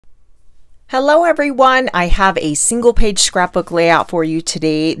Hello everyone, I have a single page scrapbook layout for you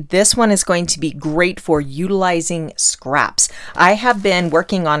today. This one is going to be great for utilizing scraps. I have been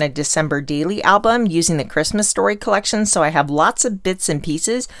working on a December daily album using the Christmas story collection, so I have lots of bits and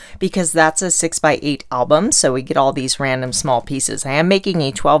pieces because that's a 6x8 album, so we get all these random small pieces. I am making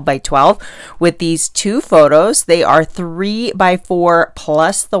a 12x12 with these two photos. They are 3x4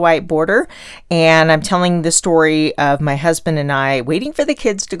 plus the white border, and I'm telling the story of my husband and I waiting for the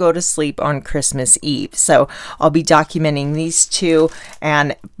kids to go to sleep on Christmas Eve. So I'll be documenting these two,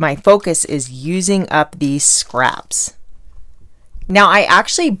 and my focus is using up these scraps. Now, I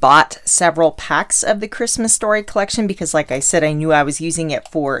actually bought several packs of the Christmas story collection because, like I said, I knew I was using it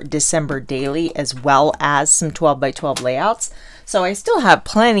for December daily as well as some 12x12 layouts. So I still have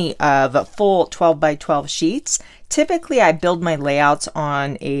plenty of full 12x12 sheets. Typically, I build my layouts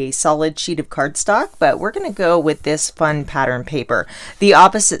on a solid sheet of cardstock, but we're going to go with this fun pattern paper. The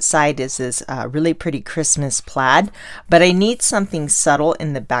opposite side is this really pretty Christmas plaid, but I need something subtle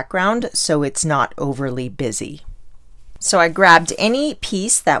in the background so it's not overly busy. So I grabbed any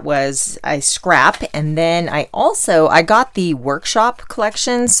piece that was a scrap, and then I got the workshop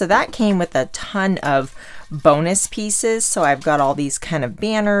collection, so that came with a ton of bonus pieces. So I've got all these kind of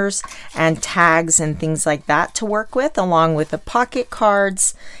banners and tags and things like that to work with, along with the pocket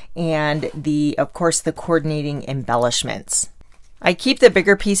cards and of course the coordinating embellishments. I keep the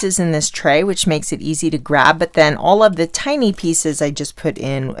bigger pieces in this tray, which makes it easy to grab, but then all of the tiny pieces I just put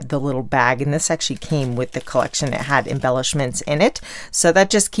in the little bag, and this actually came with the collection. It had embellishments in it, so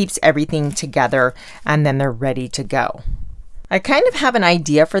that just keeps everything together, and then they're ready to go. I kind of have an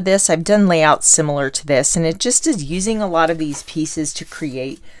idea for this. I've done layouts similar to this, and it just is using a lot of these pieces to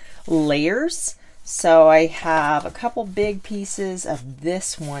create layers. So I have a couple big pieces of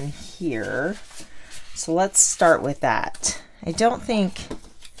this one here. So let's start with that. I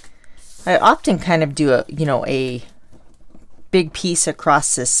often kind of do a big piece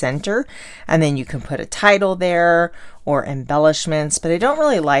across the center, and then you can put a title there or embellishments, but I don't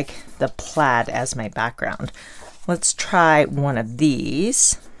really like the plaid as my background. Let's try one of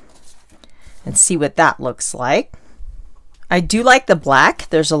these and see what that looks like. I do like the black.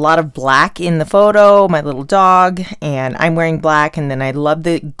 There's a lot of black in the photo, my little dog, and I'm wearing black, and then I love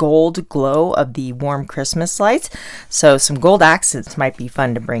the gold glow of the warm Christmas lights. So some gold accents might be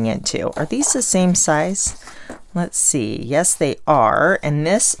fun to bring in too. Are these the same size? Let's see. Yes, they are. And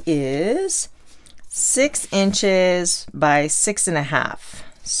this is 6 inches by 6.5.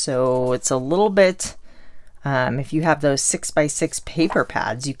 So it's a little bit, if you have those 6x6 paper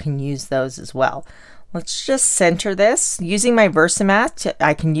pads, you can use those as well. Let's just center this. Using my VersaMat,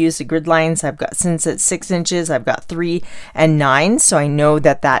 I can use the grid lines. Since it's 6 inches, I've got 3 and 9, so I know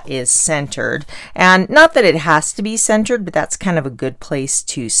that that is centered. And not that it has to be centered, but that's kind of a good place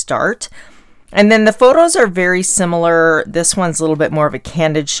to start. And then the photos are very similar. This one's a little bit more of a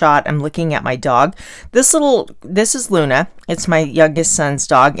candid shot. I'm looking at my dog. This is Luna. It's my youngest son's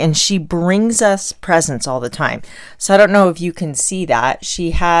dog, and she brings us presents all the time. So I don't know if you can see that.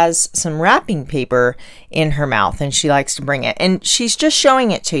 She has some wrapping paper in her mouth, and she likes to bring it. And she's just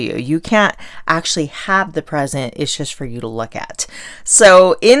showing it to you. You can't actually have the present. It's just for you to look at.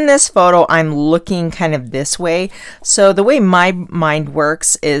 So in this photo, I'm looking kind of this way. So the way my mind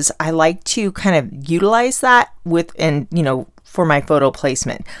works is I like to kind of utilize that for my photo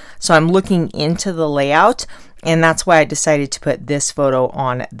placement. So I'm looking into the layout, and that's why I decided to put this photo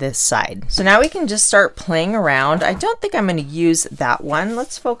on this side. So now we can just start playing around. I don't think I'm going to use that one.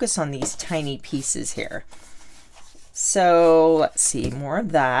 Let's focus on these tiny pieces here. So let's see, more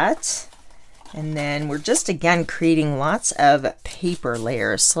of that. And then we're just, again, creating lots of paper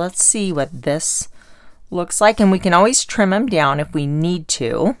layers. So let's see what this looks like. And we can always trim them down if we need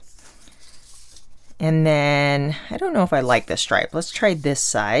to. And then, I don't know if I like the stripe. Let's try this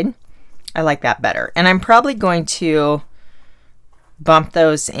side. I like that better. And I'm probably going to bump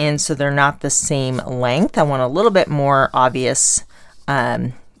those in so they're not the same length. I want a little bit more obvious,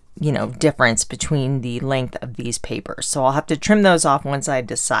 difference between the length of these papers. So I'll have to trim those off once I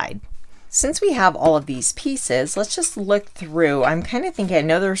decide. Since we have all of these pieces, let's just look through. I'm kind of thinking, I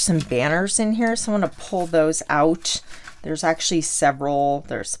know there's some banners in here, so I'm going to pull those out. There's actually several.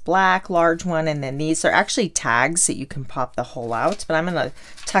 There's black, large one, and then these are actually tags that you can pop the hole out, but I'm going to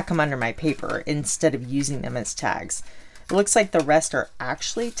tuck them under my paper instead of using them as tags. It looks like the rest are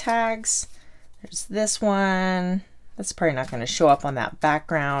actually tags. There's this one. That's probably not going to show up on that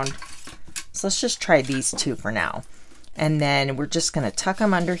background. So let's just try these two for now. And then we're just going to tuck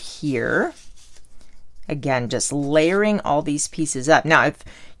them under here. Again, just layering all these pieces up. Now, if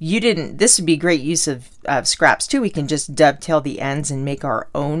you didn't, this would be great use of scraps too. We can just dovetail the ends and make our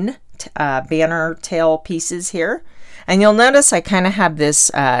own banner tail pieces here. And you'll notice I kind of have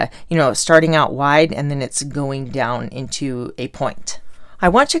this, you know, starting out wide and then it's going down into a point. I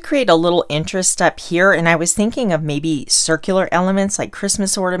want to create a little interest up here, and I was thinking of maybe circular elements like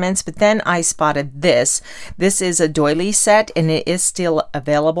Christmas ornaments, but then I spotted this. This is a doily set and it is still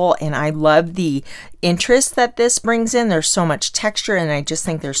available, and I love the interest that this brings in. There's so much texture and I just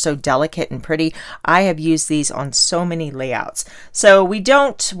think they're so delicate and pretty. I have used these on so many layouts. So we're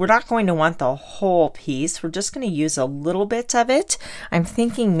not going to want the whole piece. We're just going to use a little bit of it. I'm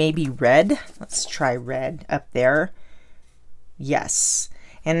thinking maybe red. Let's try red up there. Yes.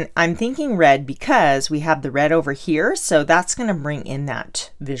 And I'm thinking red because we have the red over here. So that's going to bring in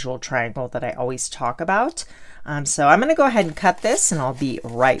that visual triangle that I always talk about. So I'm going to go ahead and cut this and I'll be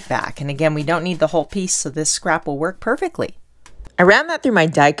right back. And again, we don't need the whole piece, so this scrap will work perfectly. I ran that through my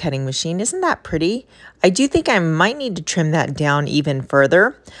die cutting machine. Isn't that pretty? I do think I might need to trim that down even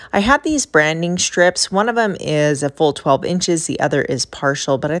further. I had these branding strips. One of them is a full 12 inches, the other is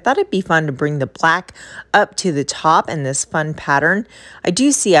partial, but I thought it'd be fun to bring the black up to the top in this fun pattern. I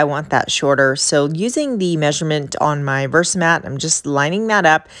do see I want that shorter, so using the measurement on my VersaMat, I'm just lining that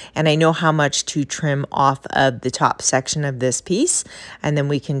up, and I know how much to trim off of the top section of this piece, and then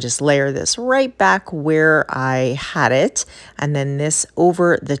we can just layer this right back where I had it, and then this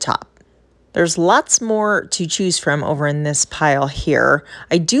over the top. There's lots more to choose from over in this pile here.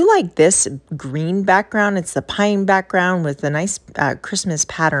 I do like this green background. It's the pine background with a nice Christmas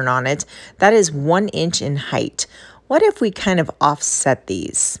pattern on it. That is 1 inch in height. What if we kind of offset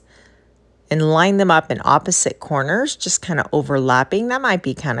these and line them up in opposite corners, just kind of overlapping? That might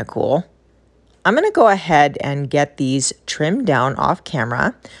be kind of cool. I'm going to go ahead and get these trimmed down off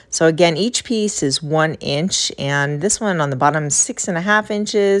camera. So again, each piece is 1 inch, and this one on the bottom is 6.5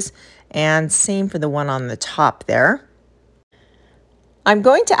 inches, and same for the one on the top there. I'm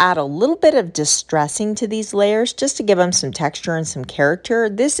going to add a little bit of distressing to these layers just to give them some texture and some character.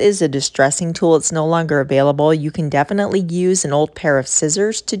 This is a distressing tool. It's no longer available. You can definitely use an old pair of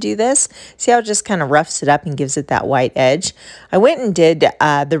scissors to do this. See how it just kind of roughs it up and gives it that white edge? I went and did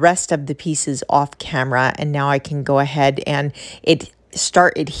the rest of the pieces off camera, and now I can go ahead and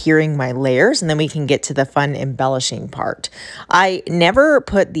start adhering my layers, and then we can get to the fun embellishing part. I never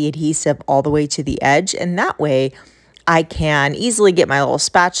put the adhesive all the way to the edge, and that way I can easily get my little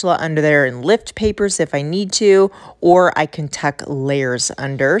spatula under there and lift papers if I need to, or I can tuck layers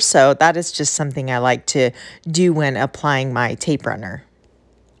under. So that is just something I like to do when applying my tape runner.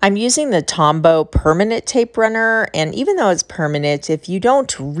 I'm using the Tombow permanent tape runner, and even though it's permanent, if you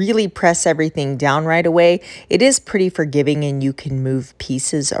don't really press everything down right away, it is pretty forgiving and you can move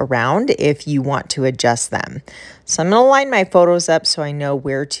pieces around if you want to adjust them. So I'm going to line my photos up so I know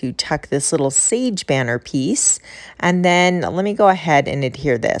where to tuck this little sage banner piece, and then let me go ahead and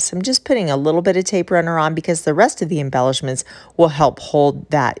adhere this. I'm just putting a little bit of tape runner on because the rest of the embellishments will help hold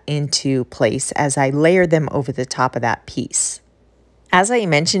that into place as I layer them over the top of that piece. As I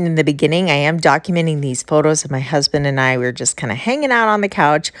mentioned in the beginning, I am documenting these photos of my husband and I. We're just kind of hanging out on the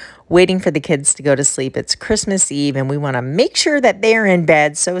couch, waiting for the kids to go to sleep. It's Christmas Eve, and we want to make sure that they're in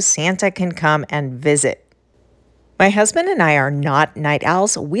bed so Santa can come and visit. My husband and I are not night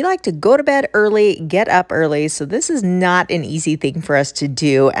owls. We like to go to bed early, get up early, so this is not an easy thing for us to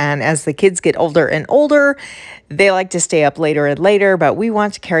do. And as the kids get older and older, they like to stay up later and later, but we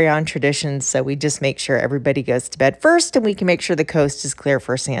want to carry on traditions, so we just make sure everybody goes to bed first, and we can make sure the coast is clear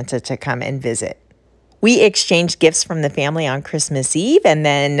for Santa to come and visit. We exchange gifts from the family on Christmas Eve, and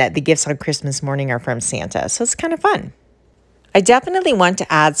then the gifts on Christmas morning are from Santa, so it's kind of fun. I definitely want to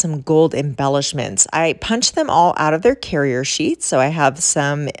add some gold embellishments. I punched them all out of their carrier sheets. So I have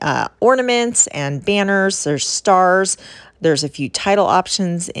some ornaments and banners. There's stars. There's a few title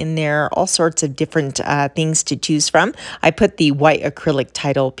options in there, all sorts of different things to choose from. I put the white acrylic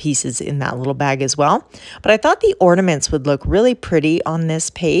title pieces in that little bag as well. But I thought the ornaments would look really pretty on this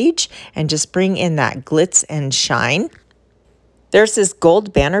page and just bring in that glitz and shine. There's this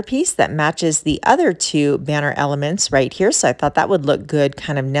gold banner piece that matches the other two banner elements right here, so I thought that would look good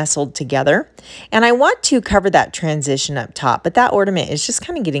kind of nestled together. And I want to cover that transition up top, but that ornament is just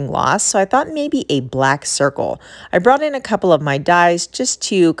kind of getting lost, so I thought maybe a black circle. I brought in a couple of my dies just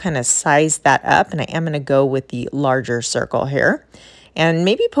to kind of size that up, and I am going to go with the larger circle here. And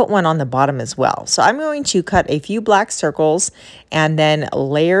maybe put one on the bottom as well. So I'm going to cut a few black circles and then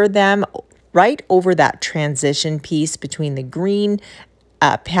layer them right over that transition piece between the green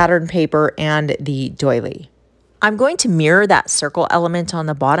pattern paper and the doily. I'm going to mirror that circle element on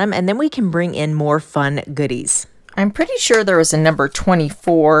the bottom, and then we can bring in more fun goodies. I'm pretty sure there was a number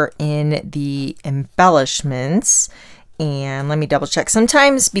 24 in the embellishments. And let me double check.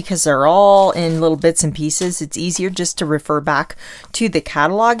 Sometimes because they're all in little bits and pieces, it's easier just to refer back to the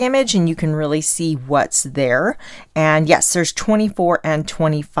catalog image and you can really see what's there. And yes, there's 24 and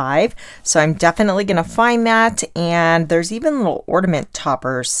 25. So I'm definitely going to find that. And there's even little ornament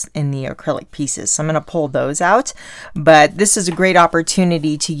toppers in the acrylic pieces. So I'm going to pull those out. But this is a great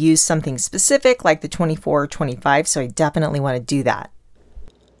opportunity to use something specific like the 24 or 25. So I definitely want to do that.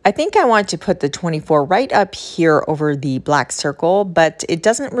 I think I want to put the 24 right up here over the black circle, but it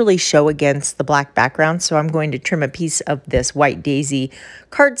doesn't really show against the black background, so I'm going to trim a piece of this white daisy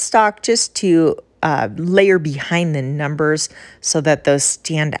cardstock just to layer behind the numbers so that those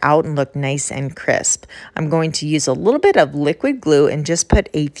stand out and look nice and crisp. I'm going to use a little bit of liquid glue and just put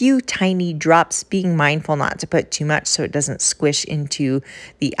a few tiny drops, being mindful not to put too much so it doesn't squish into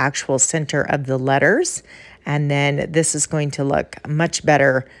the actual center of the letters. And then this is going to look much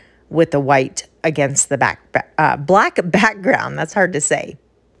better with the white against the black background. That's hard to say.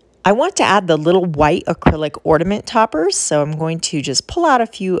 I want to add the little white acrylic ornament toppers, so I'm going to just pull out a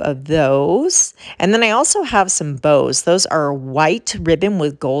few of those. And then I also have some bows. Those are white ribbon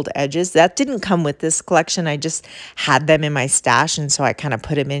with gold edges. That didn't come with this collection. I just had them in my stash, and so I kind of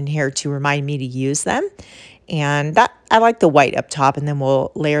put them in here to remind me to use them. And that I like the white up top, and then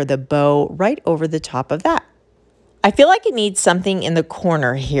we'll layer the bow right over the top of that. I feel like it needs something in the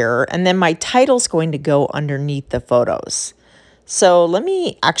corner here, and then my title's going to go underneath the photos. So let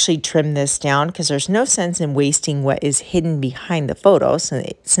me actually trim this down because there's no sense in wasting what is hidden behind the photos.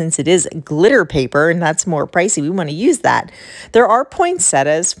 Since it is glitter paper and that's more pricey, we want to use that. There are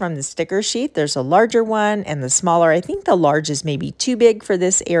poinsettias from the sticker sheet. There's a larger one and the smaller. I think the large is maybe too big for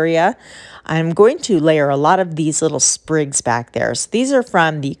this area. I'm going to layer a lot of these little sprigs back there. So these are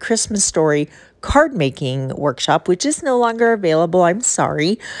from the Christmas Story card making workshop, which is no longer available. I'm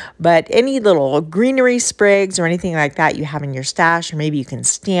sorry, but any little greenery sprigs or anything like that you have in your stash, or maybe you can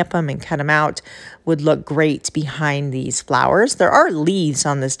stamp them and cut them out, would look great behind these flowers. There are leaves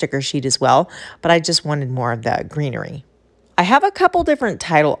on the sticker sheet as well, but I just wanted more of the greenery. I have a couple different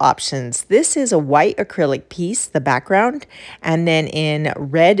title options. This is a white acrylic piece, the background, and then in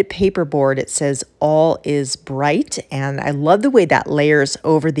red paperboard it says "All is Bright," and I love the way that layers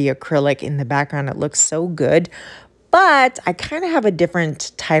over the acrylic in the background. It looks so good, but I kind of have a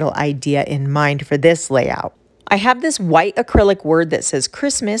different title idea in mind for this layout. I have this white acrylic word that says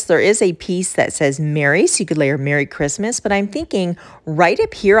Christmas. There is a piece that says Merry, so you could layer Merry Christmas, but I'm thinking right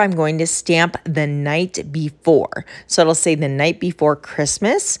up here I'm going to stamp the night before. So it'll say the night before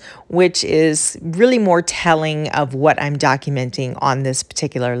Christmas, which is really more telling of what I'm documenting on this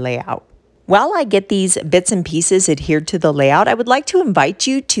particular layout. While I get these bits and pieces adhered to the layout, I would like to invite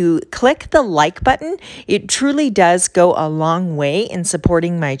you to click the like button. It truly does go a long way in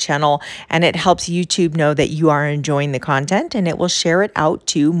supporting my channel, and it helps YouTube know that you are enjoying the content, and it will share it out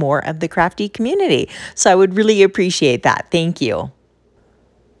to more of the crafty community. So I would really appreciate that. Thank you.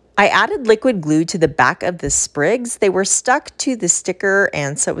 I added liquid glue to the back of the sprigs. They were stuck to the sticker,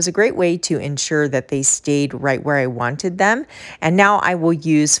 and so it was a great way to ensure that they stayed right where I wanted them. And now I will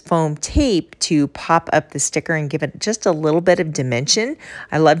use foam tape to pop up the sticker and give it just a little bit of dimension.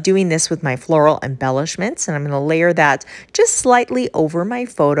 I love doing this with my floral embellishments, and I'm going to layer that just slightly over my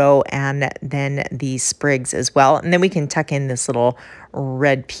photo and then the sprigs as well. And then we can tuck in this little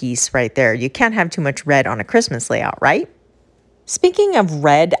red piece right there. You can't have too much red on a Christmas layout, right? Speaking of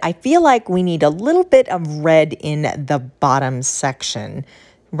red, I feel like we need a little bit of red in the bottom section.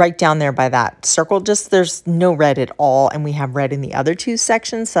 Right down there by that circle, just there's no red at all, and we have red in the other two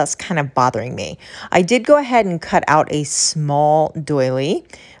sections, so that's kind of bothering me. I did go ahead and cut out a small doily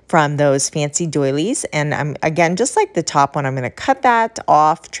from those fancy doilies, and I'm again, just like the top one, I'm going to cut that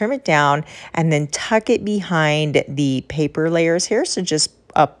off, trim it down, and then tuck it behind the paper layers here, so just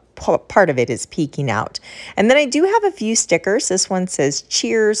a part of it is peeking out. And then I do have a few stickers. This one says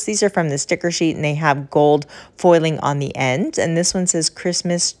cheers. These are from the sticker sheet and they have gold foiling on the end. And this one says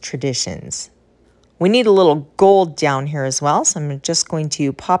Christmas traditions. We need a little gold down here as well. So I'm just going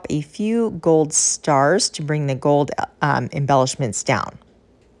to pop a few gold stars to bring the gold embellishments down.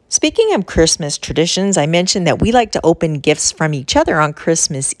 Speaking of Christmas traditions, I mentioned that we like to open gifts from each other on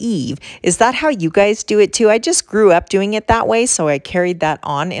Christmas Eve. Is that how you guys do it too? I just grew up doing it that way, so I carried that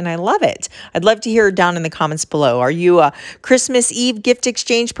on and I love it. I'd love to hear down in the comments below. Are you a Christmas Eve gift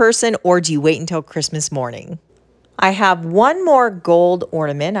exchange person, or do you wait until Christmas morning? I have one more gold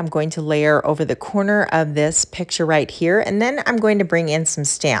ornament I'm going to layer over the corner of this picture right here, and then I'm going to bring in some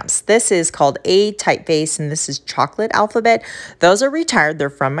stamps. This is called A typeface, and this is chocolate alphabet. Those are retired.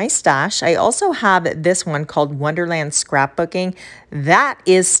 They're from my stash. I also have this one called Wonderland Scrapbooking. That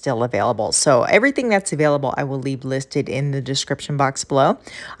is still available. So everything that's available I will leave listed in the description box below.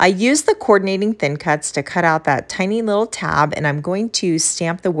 I use the coordinating thin cuts to cut out that tiny little tab, and I'm going to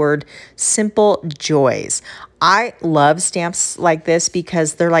stamp the word Simple Joys. I love stamps like this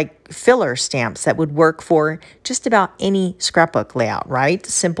because they're like filler stamps that would work for just about any scrapbook layout, right?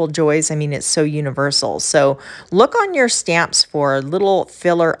 Simple Joys, I mean, it's so universal. So look on your stamps for little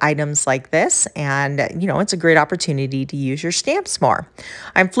filler items like this, and you know, it's a great opportunity to use your stamps more.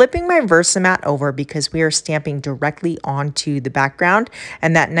 I'm flipping my VersaMat over because we are stamping directly onto the background,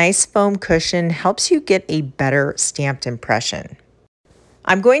 and that nice foam cushion helps you get a better stamped impression.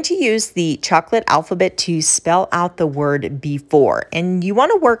 I'm going to use the chocolate alphabet to spell out the word before, and you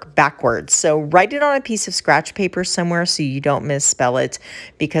want to work backwards. So write it on a piece of scratch paper somewhere so you don't misspell it,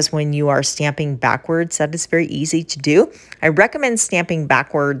 because when you are stamping backwards, that is very easy to do. I recommend stamping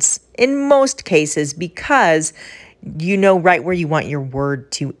backwards in most cases because you know right where you want your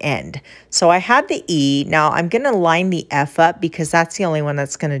word to end. So I had the E. Now I'm going to line the F up because that's the only one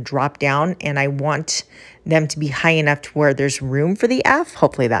that's going to drop down, and I want them to be high enough to where there's room for the F.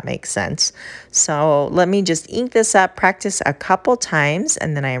 Hopefully that makes sense. So let me just ink this up, practice a couple times,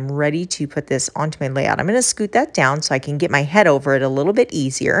 and then I am ready to put this onto my layout. I'm going to scoot that down so I can get my head over it a little bit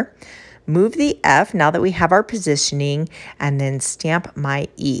easier. Move the F now that we have our positioning, and then stamp my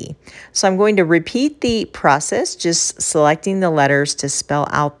E. So I'm going to repeat the process, just selecting the letters to spell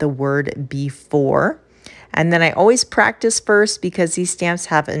out the word before. And then I always practice first because these stamps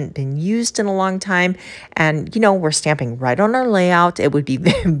haven't been used in a long time. And, you know, we're stamping right on our layout. It would be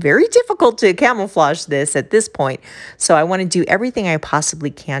very difficult to camouflage this at this point. So I want to do everything I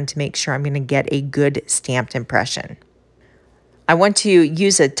possibly can to make sure I'm going to get a good stamped impression. I want to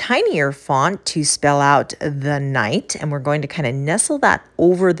use a tinier font to spell out the night, and we're going to kind of nestle that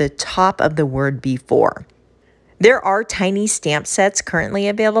over the top of the word before. There are tiny stamp sets currently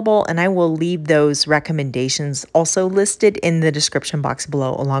available, and I will leave those recommendations also listed in the description box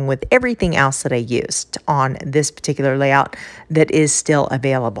below, along with everything else that I used on this particular layout that is still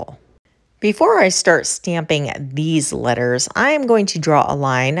available. Before I start stamping these letters, I am going to draw a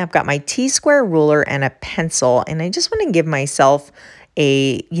line. I've got my T-square ruler and a pencil, and I just want to give myself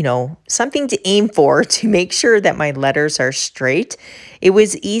a, something to aim for to make sure that my letters are straight. It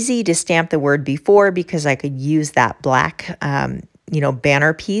was easy to stamp the word before because I could use that black,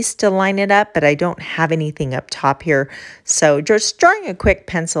 banner piece to line it up, but I don't have anything up top here. So just drawing a quick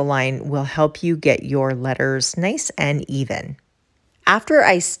pencil line will help you get your letters nice and even. After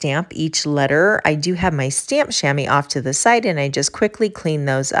I stamp each letter, I do have my stamp chamois off to the side, and I just quickly clean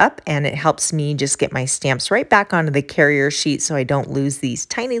those up, and it helps me just get my stamps right back onto the carrier sheet so I don't lose these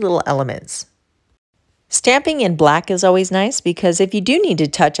tiny little elements. Stamping in black is always nice because if you do need to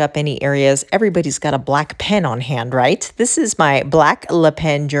touch up any areas, everybody's got a black pen on hand, right? This is my black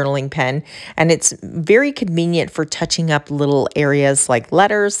LePen journaling pen, and it's very convenient for touching up little areas like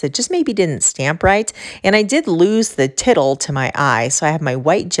letters that just maybe didn't stamp right. And I did lose the tittle to my eye, so I have my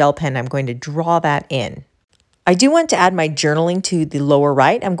white gel pen. I'm going to draw that in. I do want to add my journaling to the lower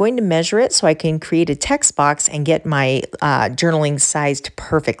right. I'm going to measure it so I can create a text box and get my journaling sized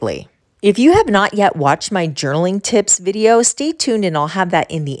perfectly. If you have not yet watched my journaling tips video, stay tuned and I'll have that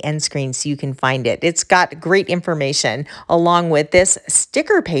in the end screen so you can find it. It's got great information along with this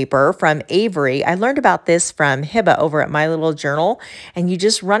sticker paper from Avery. I learned about this from Hiba over at My Little Journal, and you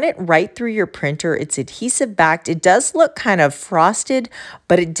just run it right through your printer. It's adhesive backed. It does look kind of frosted,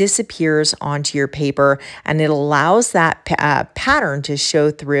 but it disappears onto your paper and it allows that pattern to show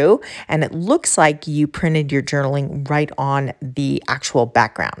through, and it looks like you printed your journaling right on the actual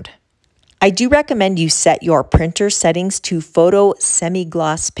background. I do recommend you set your printer settings to photo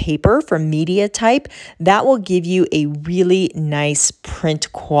semi-gloss paper from media type. That will give you a really nice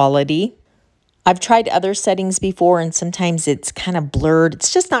print quality. I've tried other settings before and sometimes it's kind of blurred.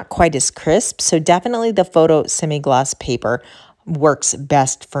 It's just not quite as crisp. So definitely the photo semi-gloss paper works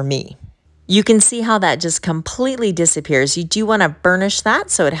best for me. You can see how that just completely disappears. You do want to burnish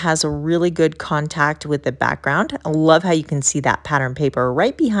that so it has a really good contact with the background. I love how you can see that pattern paper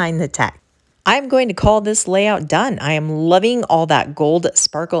right behind the text. I'm going to call this layout done. I am loving all that gold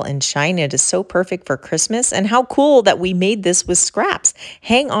sparkle and shine. It is so perfect for Christmas, and how cool that we made this with scraps.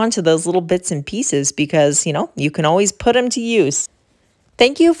 Hang on to those little bits and pieces because, you can always put them to use.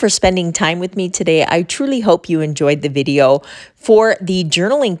 Thank you for spending time with me today. I truly hope you enjoyed the video. For the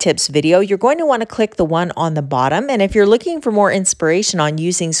journaling tips video, you're going to want to click the one on the bottom. And if you're looking for more inspiration on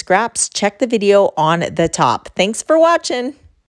using scraps, check the video on the top. Thanks for watching.